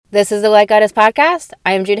This is the Light Goddess Podcast.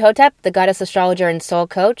 I am Jude Hotep, the goddess astrologer and soul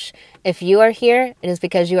coach. If you are here, it is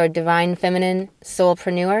because you are divine feminine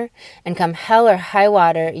soulpreneur, and come hell or high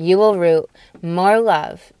water, you will root more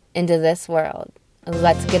love into this world.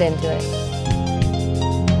 Let's get into it.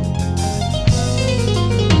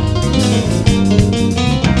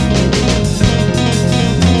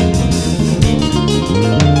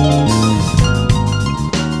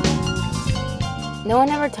 No one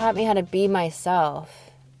ever taught me how to be myself.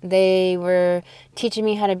 They were teaching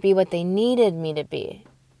me how to be what they needed me to be,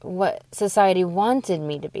 what society wanted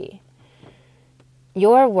me to be.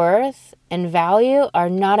 Your worth and value are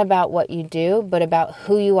not about what you do, but about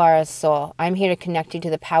who you are as soul. I'm here to connect you to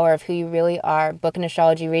the power of who you really are. Book an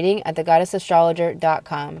astrology reading at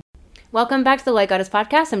thegoddessastrologer.com. Welcome back to the Light Goddess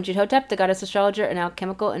Podcast. I'm Jude Hotep, the goddess astrologer and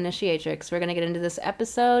alchemical initiatrix. We're going to get into this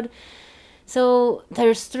episode. So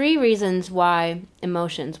there's 3 reasons why you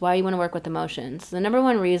want to work with emotions. The number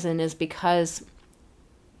one reason is because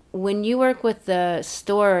when you work with the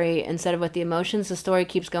story instead of with the emotions, the story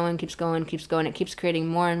keeps going. It keeps creating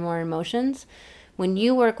more and more emotions. When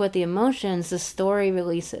you work with the emotions, the story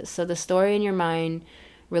releases. So the story in your mind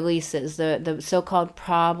releases, the so-called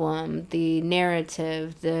problem, the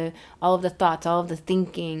narrative, all of the thoughts, all of the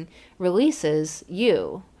thinking releases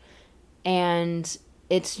you. And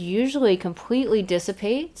it's usually completely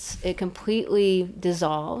dissipates, it completely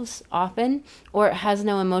dissolves often, or it has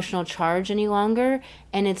no emotional charge any longer,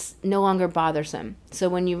 and it's no longer bothersome. So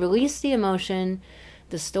when you release the emotion,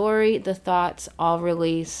 the story, the thoughts all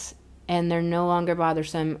release, and they're no longer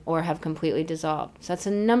bothersome or have completely dissolved. So that's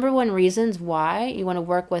the number one reasons why you want to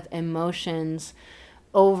work with emotions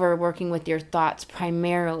over working with your thoughts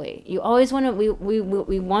primarily. You always want to,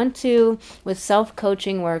 we want to, with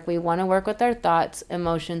self-coaching work, we want to work with our thoughts,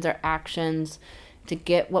 emotions, our actions to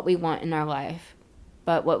get what we want in our life.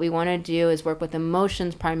 But what we want to do is work with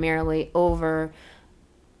emotions primarily over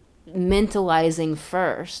mentalizing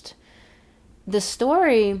first. The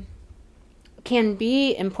story can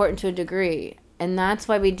be important to a degree. And that's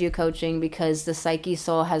why we do coaching, because the psyche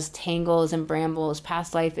soul has tangles and brambles,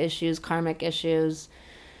 past life issues, karmic issues,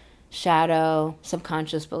 shadow,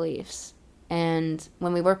 subconscious beliefs. And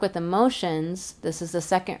when we work with emotions, this is the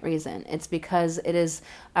second reason. It's because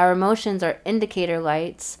our emotions are indicator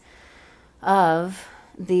lights of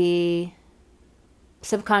the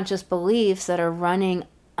subconscious beliefs that are running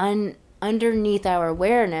underneath our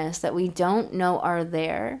awareness that we don't know are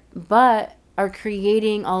there, but are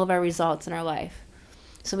creating all of our results in our life.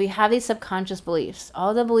 So we have these subconscious beliefs,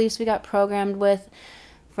 all the beliefs we got programmed with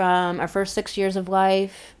from our first 6 years of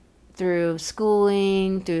life, through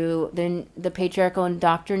schooling, through the patriarchal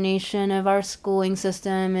indoctrination of our schooling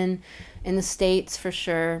system and in the States for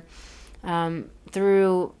sure,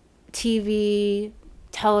 through TV,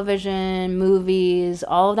 television, movies,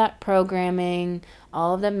 all of that programming,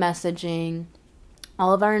 all of the messaging,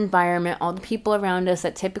 all of our environment, all the people around us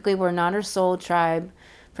that typically were not our soul tribe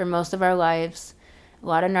for most of our lives, a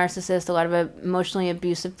lot of narcissists, a lot of emotionally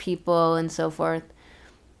abusive people and so forth.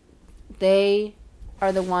 They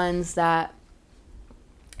are the ones that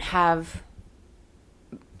have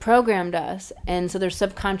programmed us. And so there's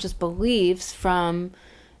subconscious beliefs from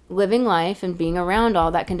living life and being around all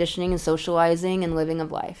that conditioning and socializing and living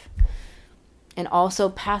of life. And also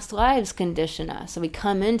past lives condition us. So we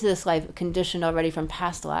come into this life conditioned already from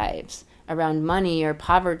past lives around money or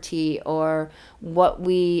poverty or what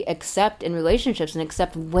we accept in relationships, and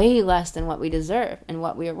accept way less than what we deserve and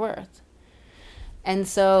what we are worth. And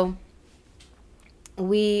so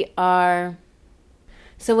when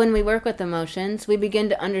we work with emotions, we begin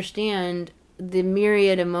to understand the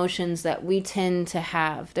myriad emotions that we tend to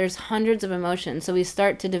have. There's hundreds of emotions. So we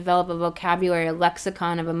start to develop a vocabulary, a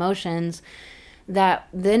lexicon of emotions that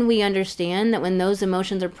then we understand that when those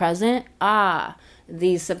emotions are present,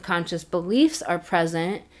 these subconscious beliefs are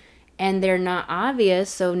present and they're not obvious.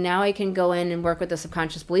 So now I can go in and work with the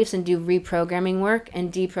subconscious beliefs and do reprogramming work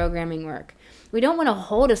and deprogramming work. We don't want to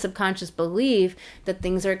hold a subconscious belief that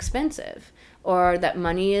things are expensive, or that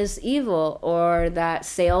money is evil, or that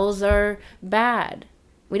sales are bad.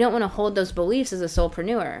 We don't want to hold those beliefs as a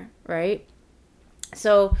soulpreneur, right?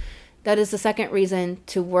 So that is the second reason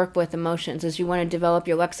to work with emotions, is you want to develop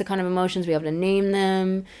your lexicon of emotions, be able to name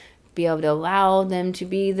them, be able to allow them to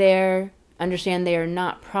be there, understand they are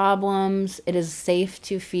not problems. It is safe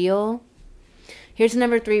to feel. Here's the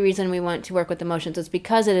number 3 reason we want to work with emotions. It's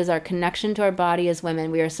because it is our connection to our body as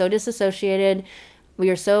women. We are so disassociated. We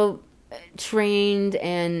are so trained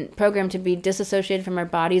and programmed to be disassociated from our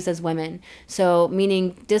bodies as women. So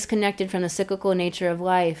meaning disconnected from the cyclical nature of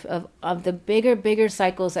life, of the bigger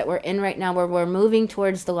cycles that we're in right now, where we're moving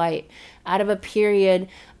towards the light, out of a period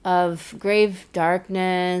of grave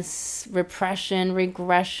darkness, repression,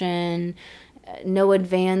 regression, no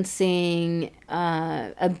advancing,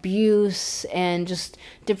 abuse, and just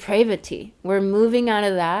depravity. We're moving out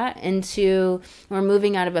of that we're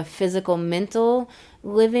moving out of a physical, mental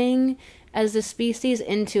living as a species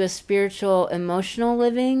into a spiritual, emotional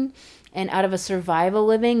living, and out of a survival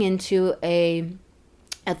living into a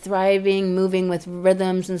thriving, moving with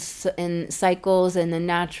rhythms and cycles and the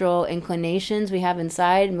natural inclinations we have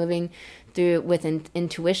inside, moving through with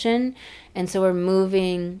intuition. And so we're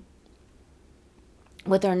moving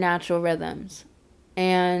with our natural rhythms.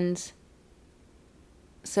 And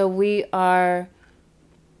so we are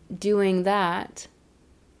doing that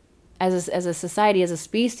as a society, as a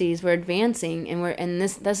species. We're advancing, and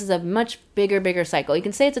this is a much bigger cycle. You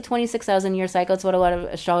can say it's a 26,000 year cycle. It's what a lot of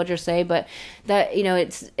astrologers say, but that,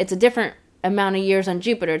 it's a different amount of years on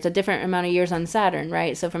Jupiter. It's a different amount of years on Saturn,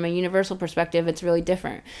 right? So from a universal perspective, it's really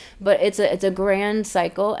different. But it's a grand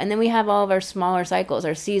cycle. And then we have all of our smaller cycles,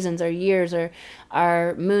 our seasons, our years,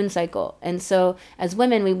 our moon cycle. And so as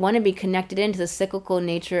women, we want to be connected into the cyclical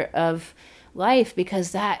nature of life,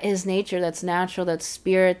 because that is nature, that's natural, that's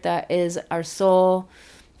spirit, that is our soul.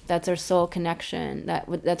 That's our soul connection.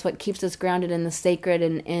 That's what keeps us grounded in the sacred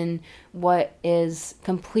and in what is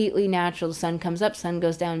completely natural. The sun comes up, sun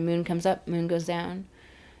goes down, moon comes up, moon goes down.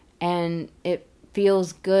 And it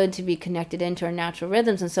feels good to be connected into our natural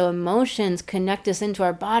rhythms. And so emotions connect us into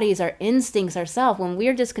our bodies, our instincts, ourself. When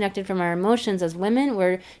we're disconnected from our emotions as women,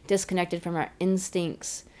 we're disconnected from our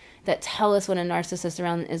instincts that tell us when a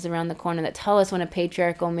narcissist is around the corner, that tell us when a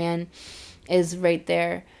patriarchal man is right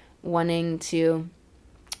there wanting to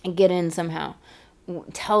get in somehow.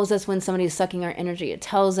 It tells us when somebody's sucking our energy. It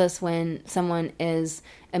tells us when someone is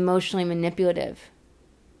emotionally manipulative.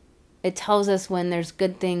 It tells us when there's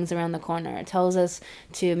good things around the corner. It tells us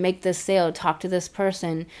to make this sale, talk to this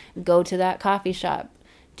person, go to that coffee shop,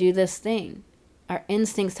 do this thing. Our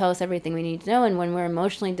instincts tell us everything we need to know. And when we're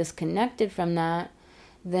emotionally disconnected from that,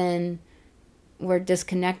 then we're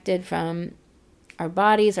disconnected from our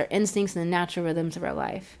bodies, our instincts, and the natural rhythms of our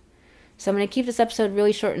life. So I'm going to keep this episode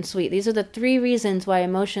really short and sweet. These are the 3 reasons why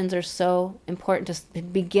emotions are so important. To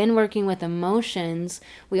begin working with emotions,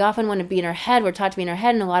 we often want to be in our head. We're taught to be in our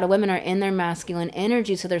head, and a lot of women are in their masculine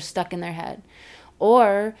energy, so they're stuck in their head.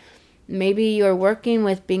 Or maybe you're working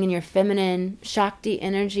with being in your feminine Shakti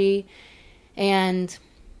energy and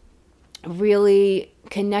really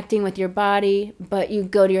connecting with your body, but you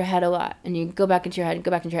go to your head a lot, and you go back into your head,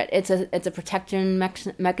 go back into your head. It's a protection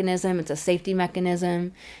mechanism. It's a safety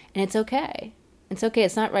mechanism, and it's okay. It's okay.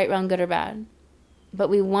 It's not right, wrong, good, or bad. But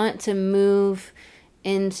we want to move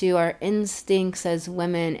into our instincts as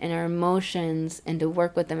women and our emotions, and to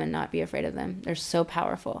work with them and not be afraid of them. They're so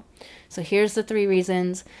powerful. So here's the 3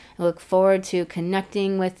 reasons. I look forward to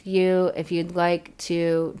connecting with you. If you'd like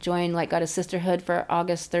to join Light Goddess Sisterhood for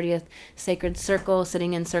August 30th Sacred Circle,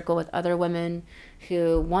 sitting in circle with other women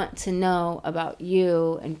who want to know about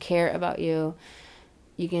you and care about you,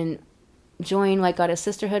 you can join Light Goddess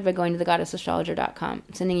Sisterhood by going to thegoddessastrologer.com.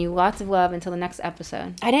 Sending you lots of love until the next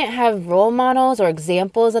episode. I didn't have role models or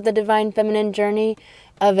examples of the divine feminine journey,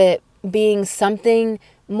 of it being something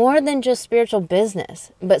more than just spiritual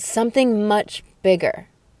business, but something much bigger.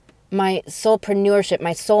 My soulpreneurship,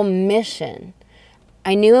 my soul mission.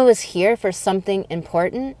 I knew I was here for something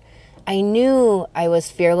important. I knew I was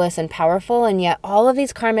fearless and powerful, and yet all of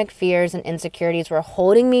these karmic fears and insecurities were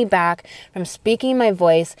holding me back from speaking my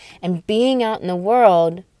voice and being out in the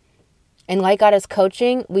world. In Light Goddess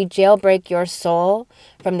Coaching, we jailbreak your soul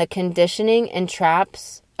from the conditioning and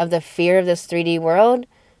traps of the fear of this 3D world,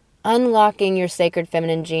 unlocking your sacred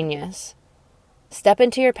feminine genius. Step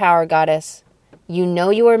into your power, goddess. You know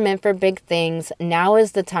you are meant for big things. Now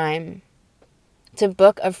is the time. To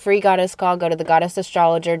book a free goddess call, go to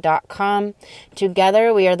thegoddessastrologer.com.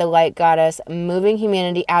 Together, we are the Light Goddess, moving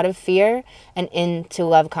humanity out of fear and into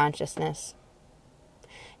love consciousness.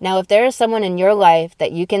 Now, if there is someone in your life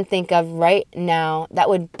that you can think of right now that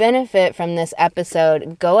would benefit from this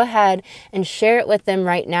episode, go ahead and share it with them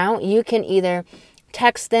right now. You can either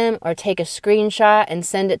text them or take a screenshot and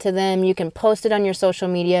send it to them. You can post it on your social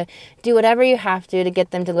media. Do whatever you have to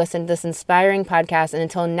get them to listen to this inspiring podcast. And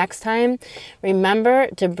until next time, remember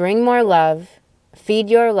to bring more love, feed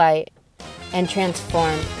your light, and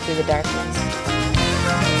transform through the darkness.